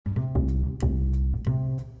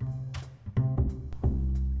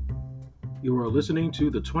You are listening to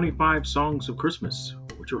the 25 Songs of Christmas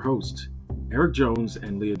with your hosts, Eric Jones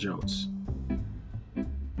and Leah Jones.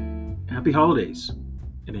 Happy holidays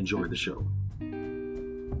and enjoy the show.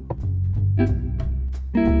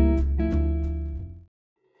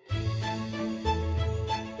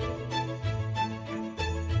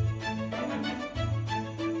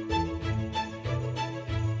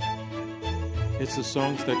 It's the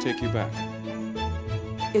songs that take you back.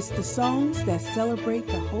 It's the songs that celebrate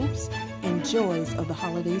the hopes and joys of the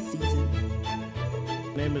holiday season.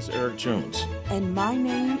 My name is Eric Jones. And my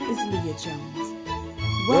name is Leah Jones.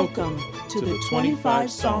 Welcome to the 25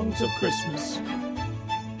 Songs of Christmas.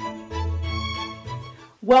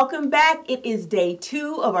 Welcome back. It is day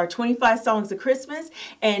 2 of our 25 Songs of Christmas.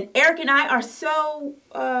 And Eric and I are so,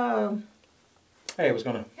 Hey, what's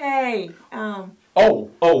going on? hey, I'm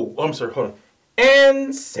sorry, hold on.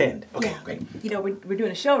 And send. Okay, yeah. great. You know, we're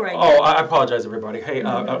doing a show right now. Oh, I apologize, everybody. Hey,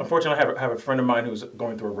 unfortunately, I have a friend of mine who's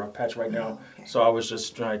going through a rough patch right now. Okay. So I was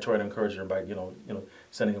just trying to encourage him by,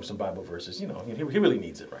 sending him some Bible verses. He really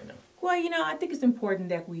needs it right now. Well, I think it's important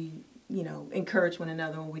that we, encourage one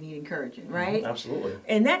another when we need encouraging, right? Absolutely.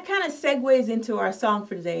 And that kind of segues into our song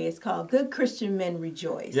for today. It's called Good Christian Men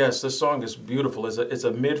Rejoice. Yes, this song is beautiful. It's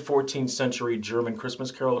a mid-14th century German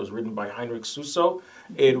Christmas carol. It was written by Heinrich Suso.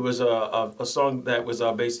 It was a song that was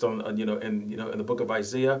based on in the book of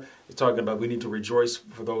Isaiah. It's talking about we need to rejoice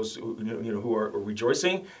for those who are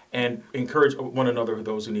rejoicing and encourage one another,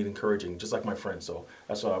 those who need encouraging, just like my friend. So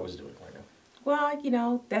that's what I was doing right now. Well,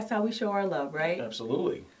 that's how we show our love, right?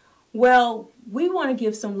 Absolutely. Well, we want to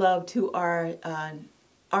give some love to our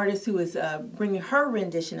artist who is bringing her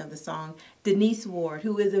rendition of the song, Denise Ward,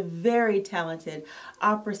 who is a very talented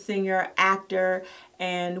opera singer, actor,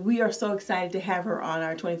 and we are so excited to have her on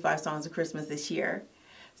our 25 Songs of Christmas this year.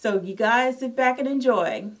 So you guys sit back and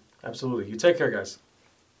enjoy. Absolutely. You take care, guys.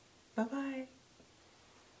 Bye-bye.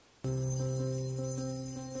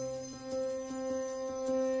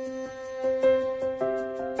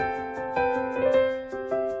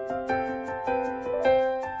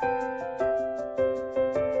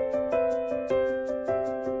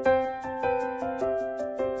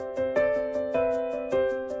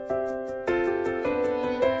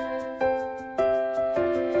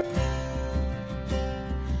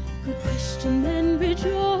 Christian men,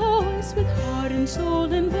 rejoice with heart and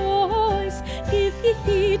soul and voice. Give ye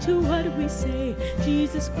heed to what we say.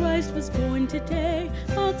 Jesus Christ was born today.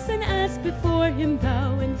 Ox and ass before him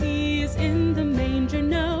bow, and he is in the manger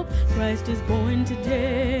now. Christ is born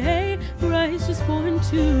today. Christ is born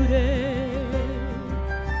today.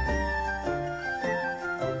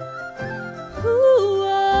 Ooh,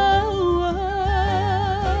 oh, oh.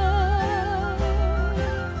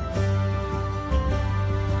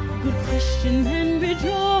 Good Christian men,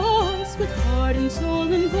 rejoice with heart and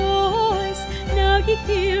soul and voice. Now ye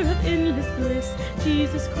hear of endless bliss.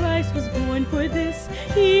 Jesus Christ was born for this.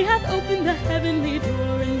 He hath opened the heavenly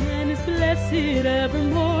door, and man is blessed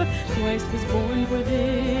evermore. Christ was born for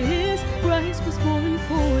this. Christ was born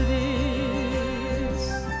for this.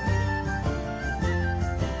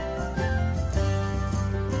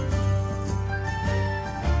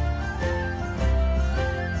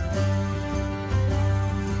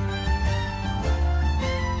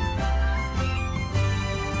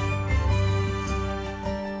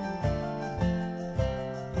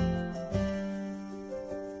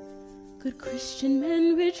 Good Christian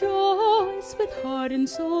men, rejoice with heart and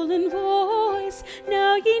soul and voice.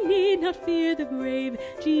 Now ye need not fear the grave.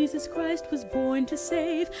 Jesus Christ was born to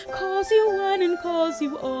save. Calls you one and calls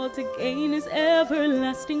you all to gain his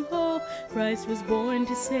everlasting hope. Christ was born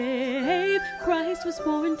to save. Christ was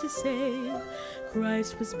born to save.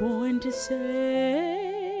 Christ was born to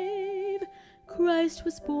save. Christ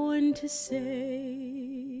was born to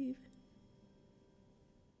save.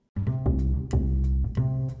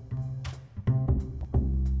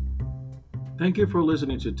 Thank you for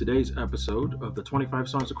listening to today's episode of the 25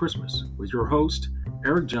 Songs of Christmas with your host,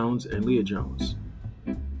 Eric Jones and Leah Jones.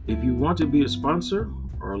 If you want to be a sponsor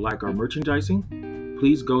or like our merchandising,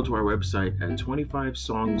 please go to our website at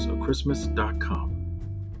 25songsofchristmas.com.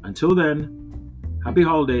 Until then, happy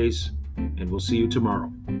holidays, and we'll see you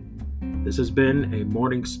tomorrow. This has been a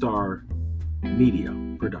Morning Star Media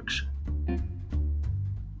production.